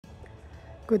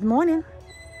Good morning,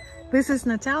 this is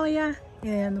Natalia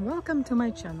and welcome to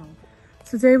my channel.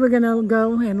 Today we're gonna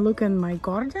go and look in my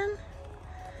garden,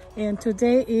 and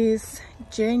today is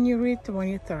January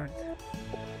 23rd.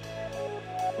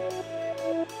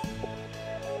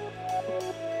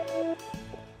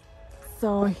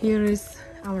 So here is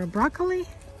our broccoli.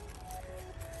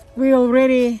 We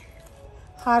already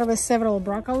harvested several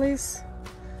broccolis,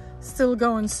 still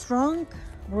going strong,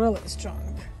 really strong.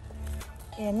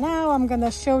 And now I'm gonna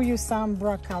show you some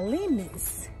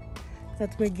broccolinis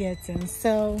that we're getting.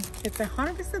 So it's a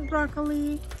harvested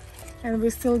broccoli and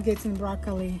we're still getting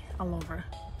broccoli all over.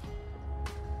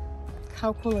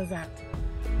 How cool is that?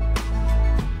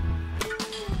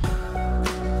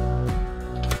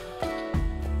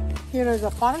 Here is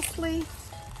a parsley.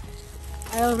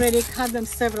 I already cut them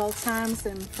several times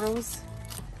and froze.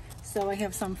 So I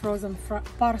have some frozen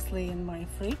parsley in my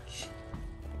fridge.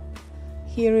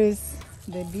 Here is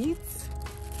the beets.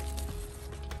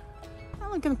 They're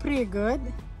looking pretty good,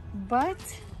 but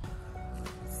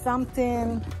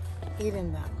something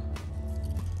eating them.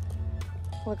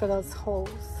 Look at those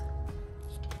holes.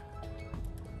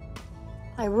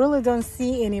 I really don't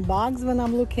see any bugs when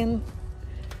I'm looking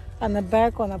on the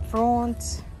back, on the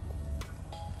front,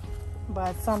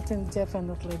 but something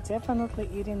definitely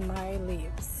eating my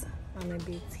leaves on the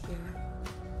beets here.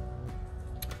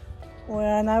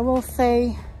 Well, and I will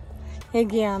say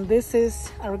again, this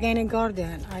is organic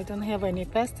garden. I don't have any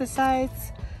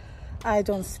pesticides. I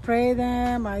don't spray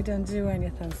them. I don't do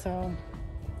anything. So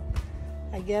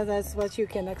I guess that's what you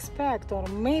can expect. Or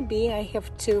maybe I have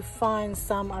to find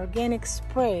some organic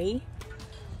spray,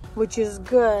 which is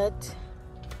good.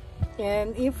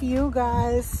 And if you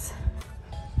guys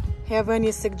have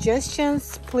any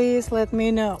suggestions, please let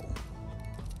me know.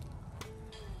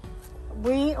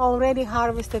 We already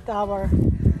harvested our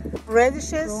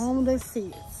radishes from the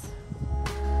seeds.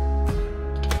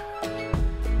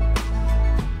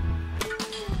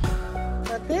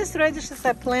 But these radishes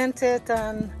I planted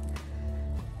on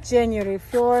January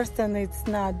 1st and it's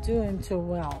not doing too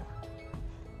well.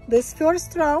 This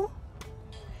first row,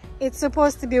 it's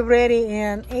supposed to be ready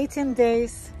in 18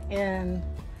 days and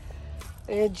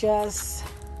it just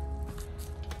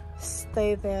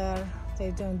stay there.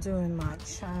 They don't doing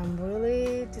much. I'm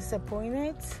really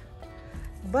disappointed.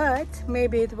 But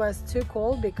maybe it was too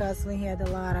cold because we had a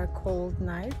lot of cold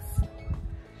nights.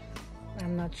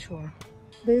 I'm not sure.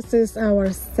 This is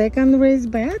our second raised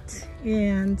bed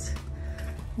and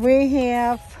we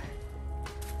have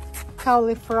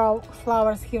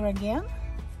cauliflowers here again.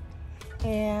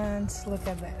 And look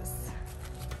at this.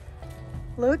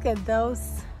 Look at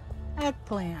those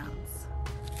eggplants.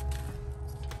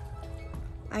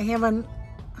 I haven't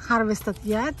harvested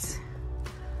yet,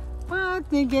 but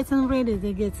they're getting ready,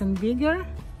 they're getting bigger.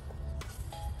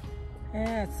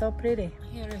 Yeah, it's so pretty.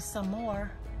 Here is some more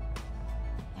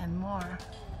and more.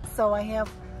 So I have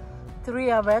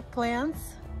 3 of eggplants.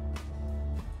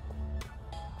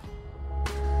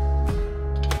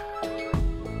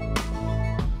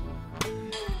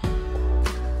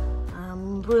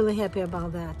 I'm really happy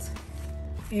about that.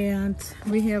 And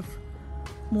we have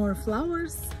more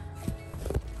flowers,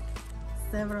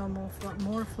 several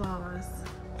more flowers.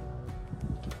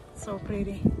 So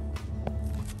pretty.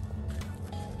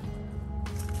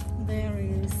 There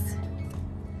is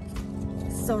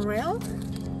sorrel,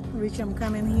 which I'm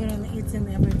coming here and eating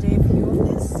every day. A few of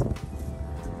this.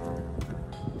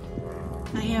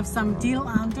 I have some dill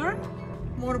under.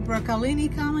 More broccolini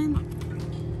coming.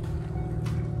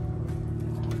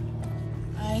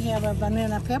 I have a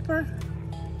banana pepper.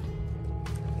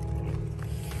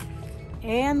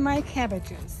 And my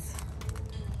cabbages.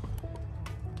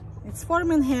 It's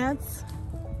forming heads.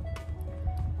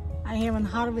 I haven't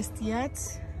harvested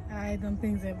yet. I don't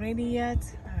think they're ready yet.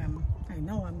 I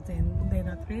know they're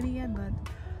not ready yet, but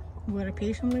we're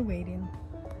patiently waiting.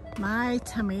 My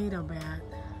tomato bed.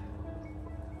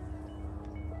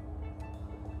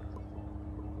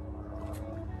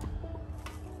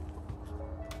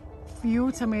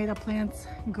 Few tomato plants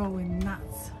going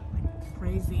nuts, like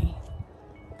crazy.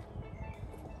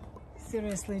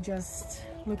 Seriously, just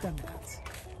look at that.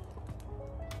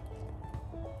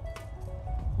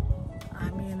 I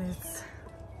mean,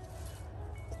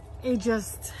 it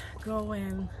just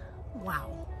going,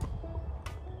 wow.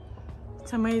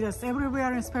 Tomatoes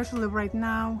everywhere, especially right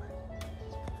now.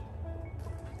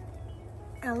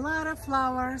 A lot of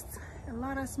flowers, a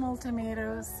lot of small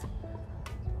tomatoes.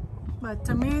 But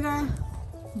tomato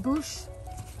bush,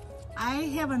 I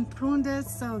haven't pruned it,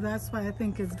 so that's why I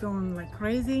think it's going like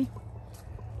crazy.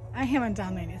 I haven't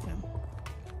done anything,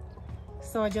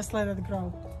 so I just let it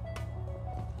grow.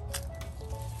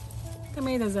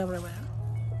 Tomatoes everywhere.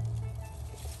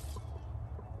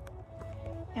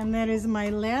 And there is my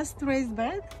last raised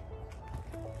bed.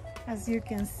 As you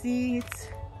can see, it's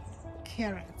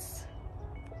carrots.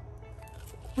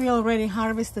 We already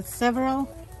harvested several.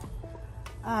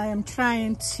 I am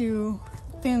trying to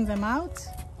thin them out,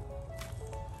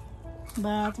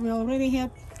 but we already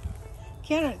have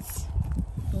carrots,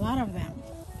 a lot of them.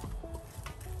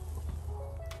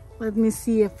 Let me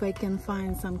see if I can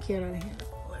find some carrot here.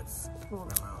 Let's pull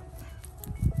them out.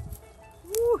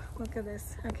 Woo, look at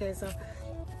this. Okay, so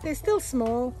they're still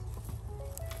small,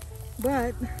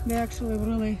 but they're actually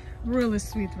really, really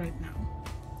sweet right now.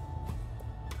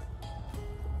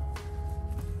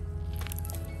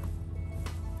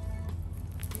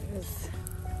 There's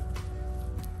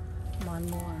one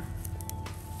more.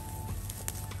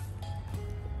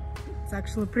 It's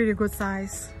actually pretty good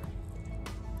size.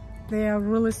 They are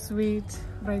really sweet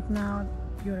right now,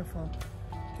 beautiful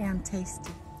and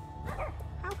tasty.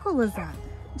 How cool is that?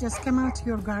 Just come out to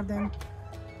your garden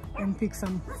and pick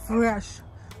some fresh,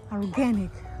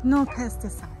 organic, no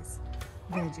pesticides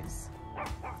veggies.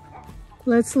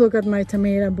 Let's look at my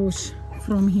tomato bush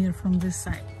from here, from this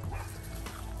side.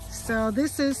 So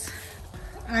this is,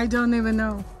 I don't even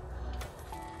know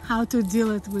how to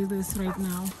deal it with this right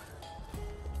now.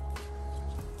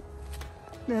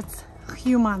 That's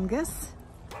humongous.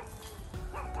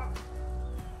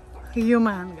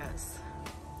 Humongous.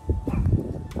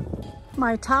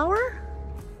 My tower,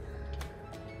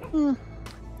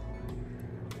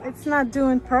 it's not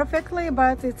doing perfectly,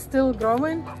 but it's still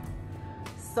growing.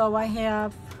 So I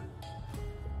have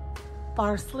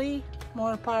parsley,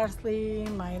 more parsley,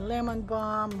 my lemon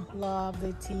balm, love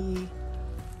the tea.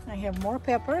 I have more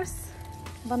peppers,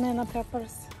 banana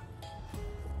peppers.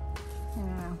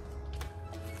 Yeah.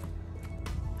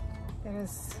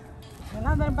 There's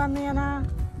another banana.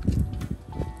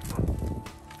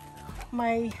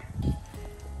 My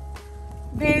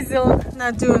basil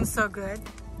not doing so good.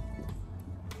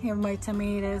 Have my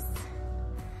tomatoes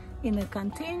in a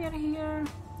container here.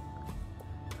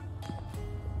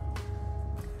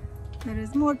 There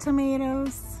is more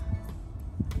tomatoes.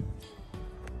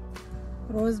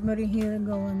 Rosemary here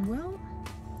going well.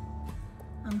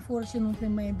 Unfortunately,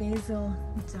 my basil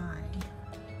died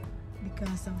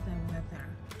because of the weather.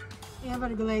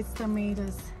 Everglades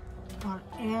tomatoes are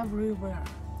everywhere,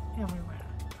 everywhere.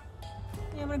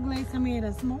 Everglades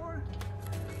tomatoes more.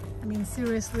 I mean,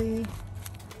 seriously,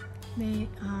 they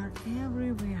are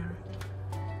everywhere.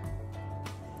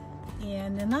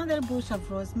 And another bush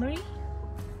of rosemary.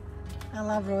 I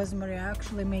love rosemary. I'm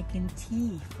actually making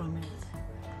tea from it.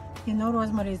 You know,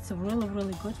 rosemary is really,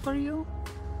 really good for you.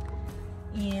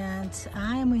 And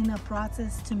I'm in a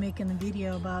process to making a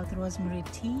video about rosemary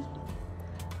tea.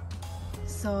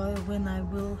 So when I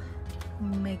will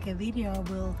make a video, I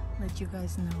will let you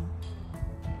guys know.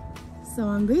 So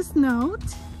on this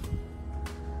note,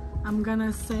 I'm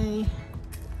gonna say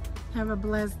have a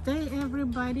blessed day,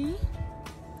 everybody.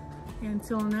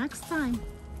 Until next time,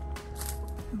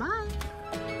 bye.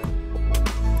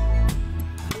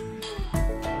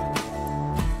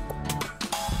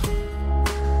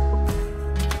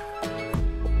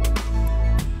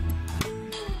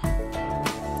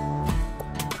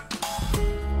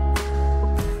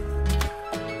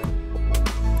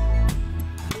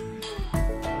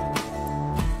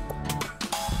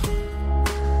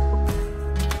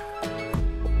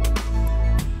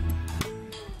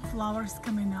 Flowers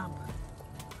coming up.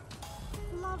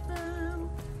 Love them.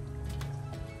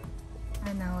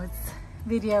 I know it's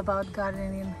video about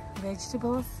gardening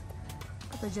vegetables,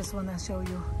 but I just want to show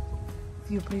you a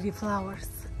few pretty flowers.